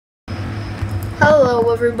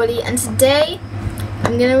Hello everybody, and today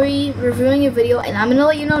I'm going to be reviewing a video, and I'm going to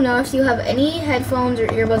let you know if you have any headphones or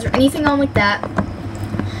earbuds or anything on like that,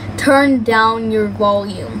 turn down your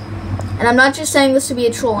volume. And I'm not just saying this to be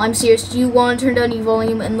a troll, I'm serious. You want to turn down your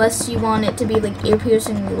volume unless you want it to be like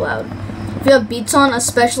ear-piercingly loud. If you have Beats on,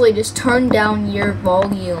 especially, just turn down your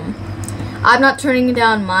volume. I'm not turning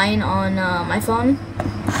down mine on my phone.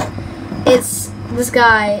 It's this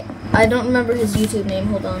guy, I don't remember his YouTube name,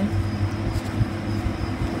 hold on.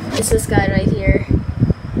 It's this guy right here.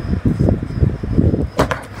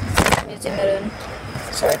 Let me zoom it in.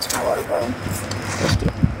 Sorry, it's my water bottle.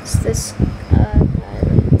 It's this guy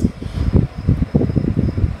right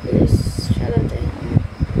here. Just shout out to him.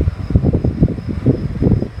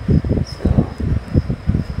 So,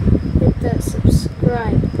 hit that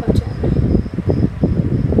subscribe button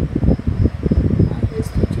on his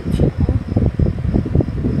YouTube channel.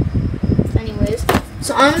 Anyways,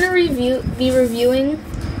 so I'm gonna be reviewing.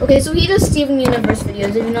 Okay, so he does Steven Universe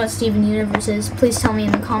videos. If you know what Steven Universe is, please tell me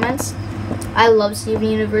in the comments. I love Steven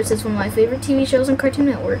Universe. It's one of my favorite TV shows on Cartoon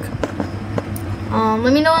Network.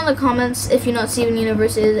 Let me know in the comments if you know what Steven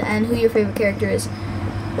Universe is and who your favorite character is.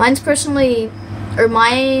 Mine's personally, or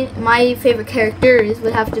my favorite characters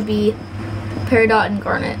would have to be Peridot and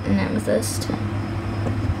Garnet and Amethyst.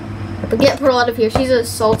 But get Pearl out of here. She's a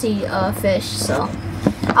salty fish, so.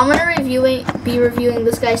 I'm going to be reviewing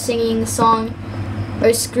this guy singing the song,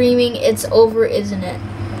 or screaming, "It's over, isn't it?"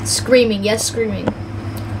 Screaming, yes, screaming.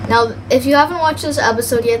 Now, if you haven't watched this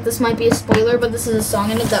episode yet, this might be a spoiler, but this is a song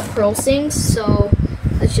in it that Pearl sings, so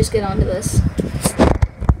let's just get on to this.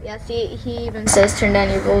 Yeah, see, he even says turn down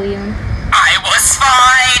your volume. I was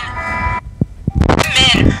fine.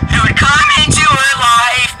 Men who would come into her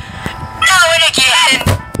life, now and again.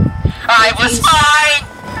 I was fine,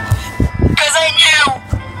 because I knew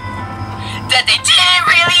that they didn't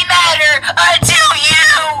really matter until you.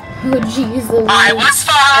 Oh jeez, Louise. I was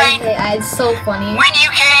fine. Okay, it's so funny. When you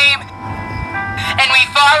came, and we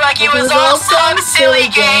fought like it was all some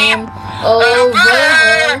silly game. Over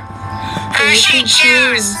her. Who she'd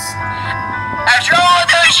choose. After all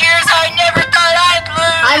those years, I never thought I'd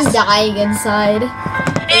lose. I'm dying inside.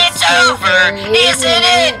 It's over, isn't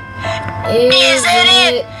it? Isn't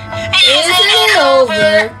it? Isn't it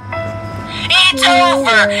over? It's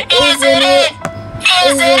over, isn't it?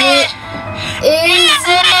 Isn't it?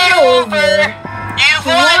 Isn't it over? You've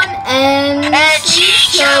won, and she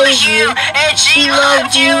chose you, and she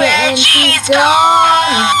loved you, and she's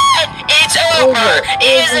gone. It's over,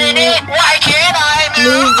 isn't it? Why can't I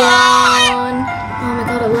move on? Oh my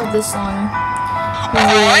god, I love this song.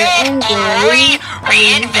 Glory and glory,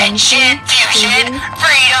 reinvention, fusion,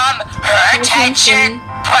 freedom, her attention,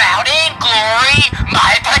 proud and glory,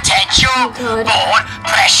 my potential, bold,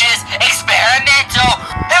 precious, experimental.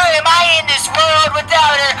 Who am I in this world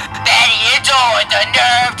without her? Betty adored the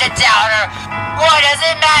nerve to doubt her. What does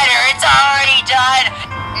it matter? It's already done.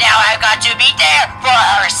 Now I've got to be there for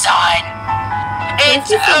her son.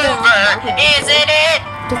 It's over, isn't it?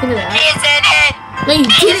 Isn't it? No, you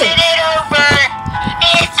didn't. Isn't it over?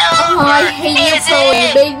 It's over. Oh, I hate you so.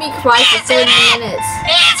 You made me cry for 30 minutes.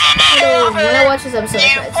 Isn't it over? When I watch this episode,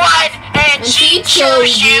 You won, and she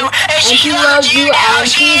chose you, and she loved you, and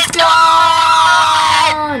she's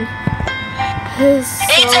gone.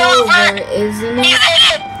 It's over, isn't it? Isn't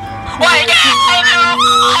it? Why can't I move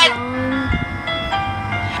on?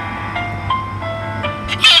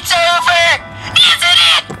 It's over, isn't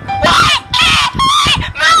it? Why can't I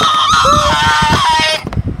move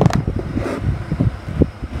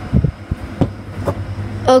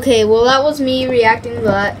on? Okay, well that was me reacting to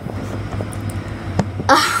that.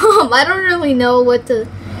 I don't really know what to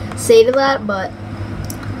say to that, but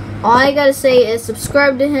all I gotta say is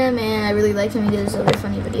subscribe to him, and I really like him. He does other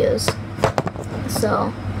funny videos.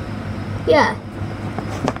 So, yeah.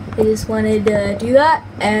 I just wanted to do that,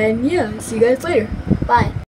 and yeah, see you guys later. Bye.